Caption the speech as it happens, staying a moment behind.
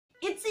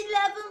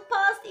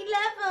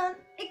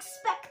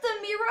expect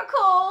a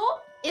miracle.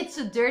 It's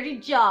a dirty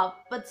job,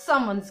 but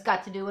someone's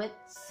got to do it.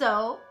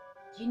 So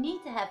you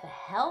need to have a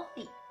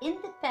healthy,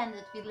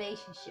 independent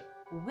relationship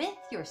with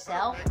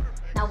yourself.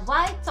 Now,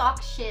 why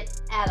talk shit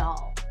at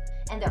all?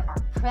 And there are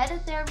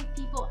predatory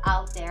people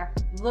out there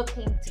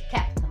looking to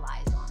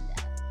capitalize on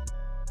that.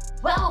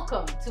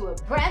 Welcome to a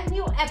brand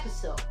new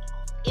episode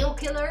of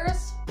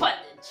Illkiller's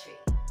Punditry.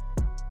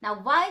 Now,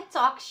 why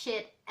talk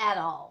shit at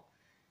all?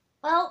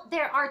 Well,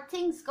 there are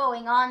things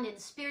going on in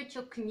the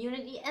spiritual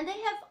community, and they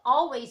have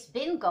always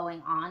been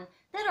going on,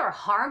 that are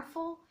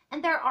harmful,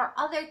 and there are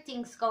other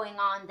things going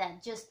on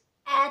that just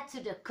add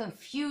to the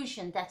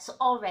confusion that's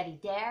already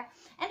there.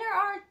 And there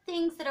are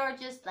things that are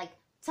just like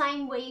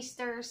time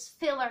wasters,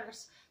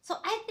 fillers. So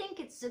I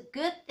think it's a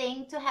good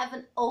thing to have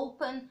an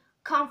open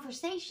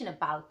conversation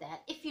about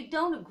that. If you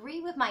don't agree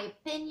with my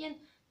opinion,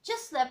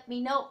 just let me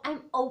know.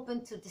 I'm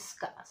open to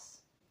discuss.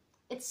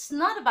 It's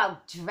not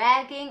about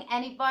dragging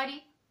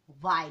anybody.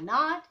 Why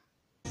not?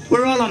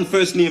 We're all on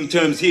first name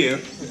terms here.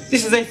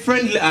 This is a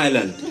friendly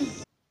island.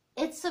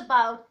 It's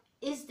about,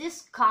 is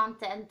this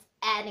content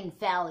adding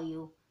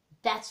value?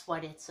 That's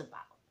what it's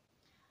about.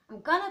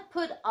 I'm gonna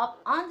put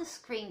up on the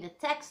screen the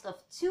text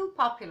of two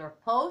popular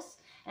posts.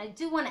 And I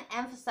do want to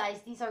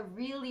emphasize these are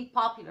really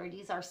popular.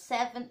 These are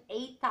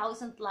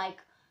 7,000-8,000 like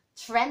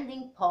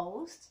trending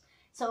posts.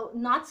 So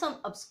not some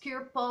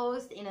obscure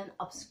post in an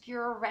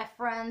obscure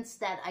reference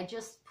that I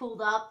just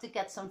pulled up to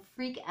get some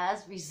freak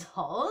ass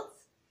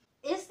results.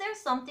 Is there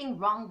something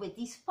wrong with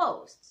these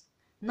posts?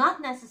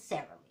 Not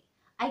necessarily.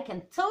 I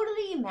can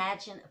totally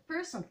imagine a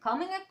person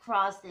coming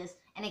across this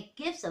and it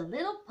gives a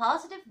little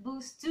positive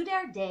boost to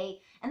their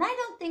day, and I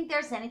don't think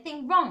there's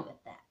anything wrong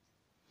with that.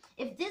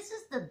 If this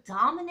is the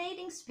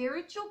dominating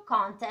spiritual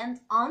content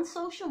on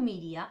social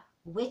media,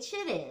 which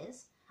it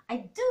is, I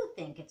do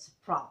think it's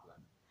a problem.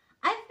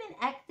 I've been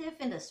active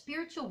in the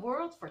spiritual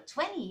world for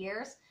 20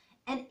 years,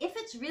 and if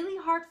it's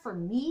really hard for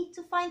me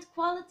to find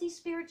quality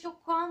spiritual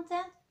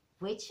content,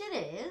 which it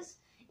is,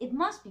 it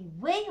must be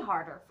way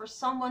harder for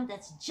someone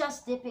that's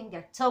just dipping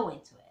their toe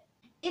into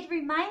it. It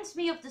reminds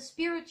me of the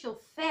spiritual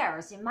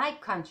fairs in my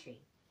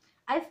country.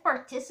 I've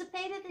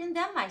participated in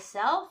them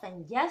myself,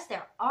 and yes,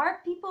 there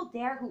are people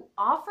there who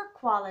offer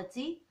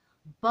quality,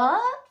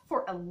 but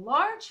for a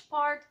large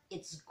part,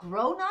 it's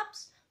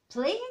grown-ups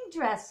playing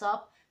dress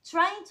up,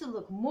 trying to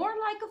look more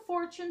like a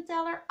fortune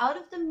teller out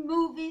of the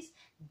movies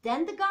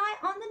than the guy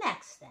on the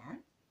next stand.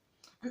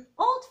 An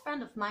old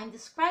friend of mine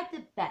described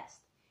it best.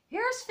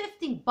 Here's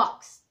 15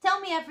 bucks.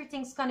 Tell me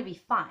everything's gonna be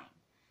fine.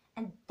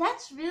 And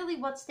that's really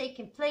what's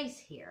taking place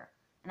here.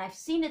 And I've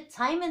seen it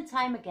time and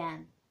time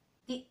again.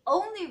 The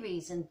only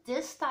reason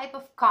this type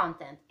of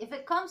content, if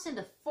it comes in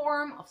the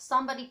form of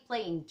somebody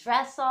playing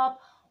dress up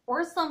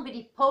or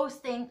somebody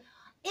posting,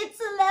 it's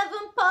 11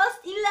 past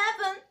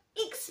 11,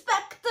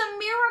 expect a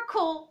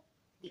miracle.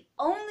 The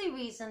only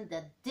reason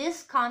that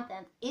this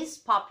content is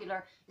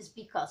popular is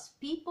because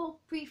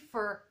people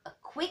prefer a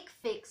quick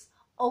fix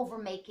over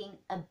making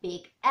a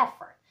big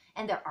effort.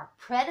 And there are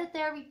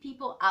predatory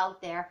people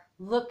out there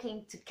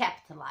looking to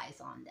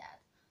capitalize on that.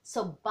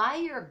 So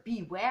buyer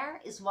beware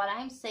is what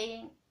I'm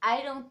saying.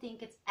 I don't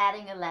think it's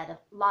adding a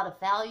lot of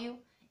value.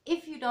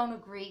 If you don't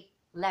agree,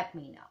 let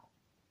me know.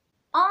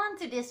 On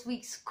to this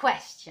week's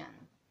question.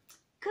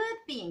 Could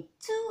being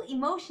too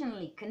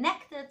emotionally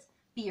connected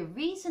be a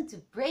reason to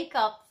break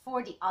up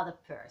for the other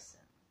person?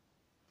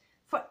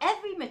 For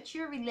every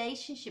mature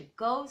relationship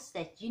goes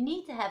that you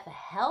need to have a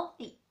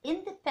healthy,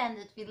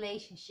 independent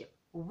relationship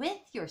with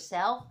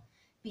yourself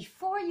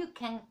before you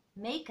can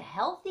make a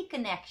healthy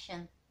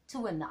connection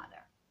to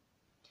another.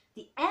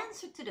 The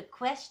answer to the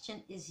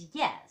question is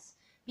yes,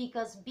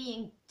 because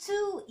being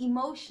too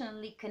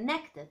emotionally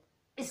connected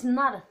is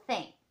not a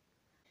thing.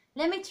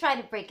 Let me try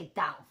to break it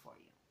down for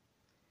you.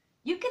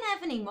 You can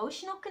have an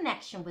emotional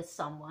connection with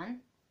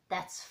someone,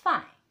 that's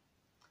fine.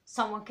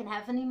 Someone can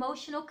have an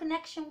emotional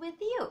connection with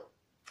you.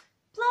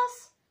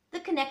 Plus, the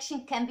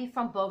connection can be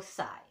from both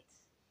sides.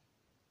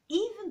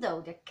 Even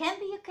though there can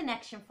be a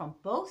connection from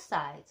both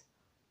sides,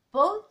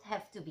 both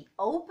have to be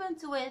open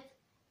to it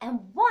and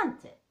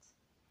want it.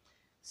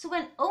 So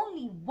when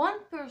only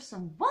one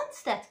person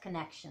wants that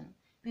connection,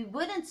 we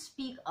wouldn't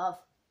speak of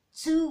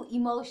too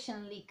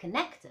emotionally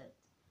connected.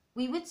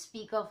 We would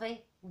speak of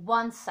a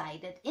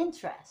one-sided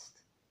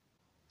interest.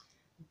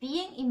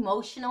 Being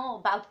emotional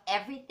about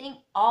everything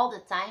all the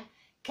time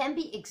can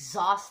be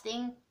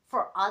exhausting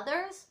for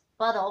others,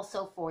 but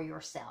also for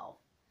yourself.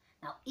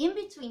 Now, in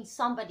between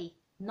somebody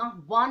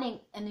not wanting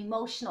an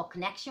emotional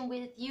connection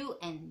with you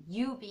and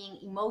you being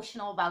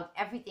emotional about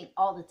everything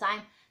all the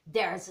time,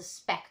 there's a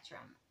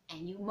spectrum.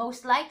 And you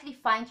most likely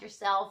find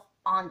yourself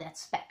on that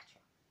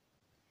spectrum.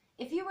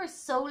 If you were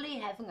solely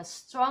having a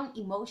strong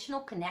emotional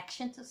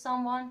connection to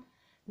someone,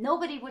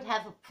 nobody would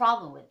have a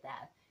problem with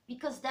that,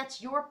 because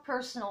that's your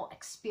personal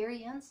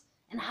experience,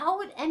 and how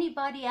would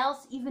anybody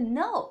else even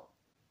know?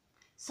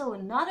 So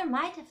another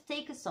might have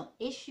taken some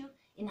issue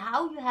in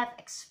how you have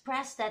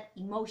expressed that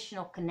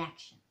emotional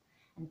connection.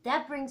 And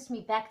that brings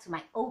me back to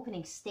my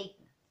opening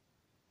statement.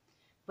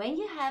 When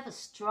you have a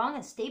strong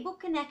and stable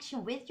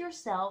connection with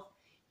yourself,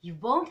 you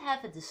won't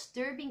have a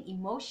disturbing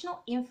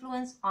emotional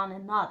influence on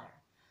another.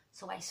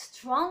 So I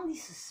strongly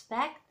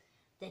suspect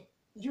that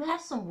you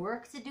have some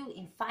work to do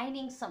in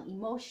finding some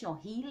emotional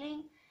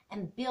healing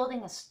and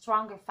building a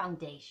stronger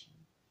foundation.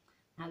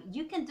 Now,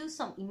 you can do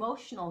some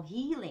emotional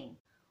healing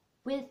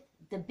with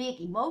the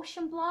big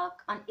emotion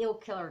block on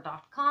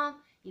Illkiller.com.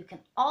 You can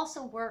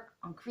also work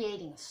on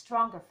creating a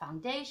stronger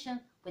foundation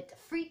with the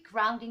free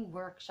grounding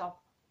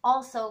workshop,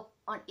 also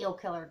on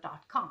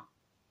Illkiller.com.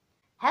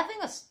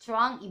 Having a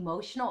strong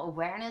emotional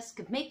awareness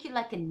could make you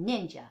like a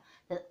ninja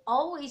that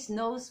always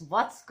knows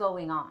what's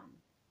going on.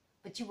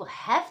 But you will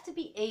have to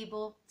be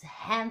able to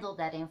handle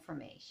that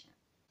information.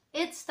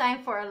 It's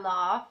time for a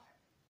laugh.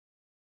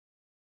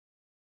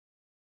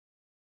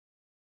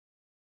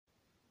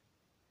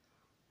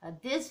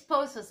 This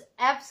post was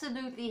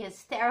absolutely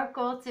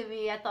hysterical to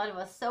me. I thought it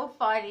was so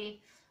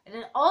funny. And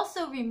it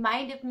also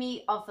reminded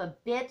me of a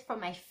bit from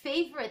my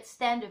favorite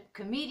stand-up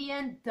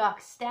comedian, Doug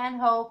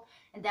Stanhope.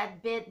 And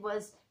that bit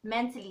was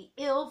mentally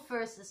ill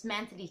versus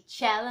mentally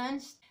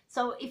challenged.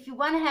 So if you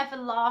want to have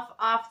a laugh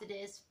after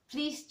this,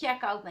 please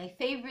check out my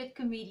favorite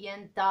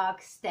comedian,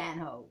 Doug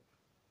Stanhope.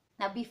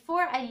 Now,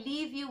 before I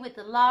leave you with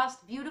the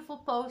last beautiful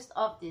post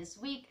of this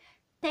week,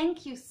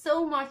 thank you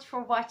so much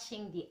for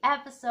watching the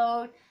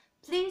episode.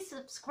 Please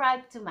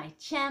subscribe to my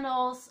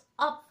channels,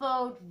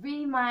 upvote,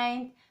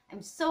 remind.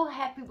 I'm so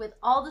happy with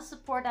all the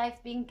support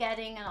I've been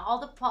getting, and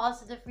all the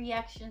positive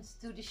reactions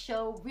to the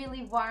show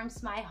really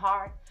warms my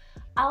heart.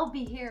 I'll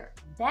be here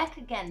back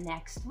again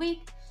next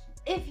week.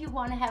 If you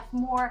want to have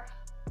more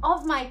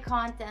of my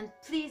content,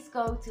 please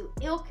go to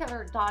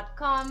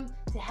Illkiller.com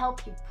to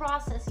help you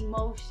process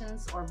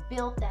emotions or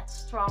build that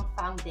strong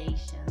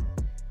foundation.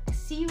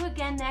 See you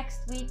again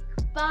next week.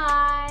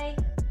 Bye!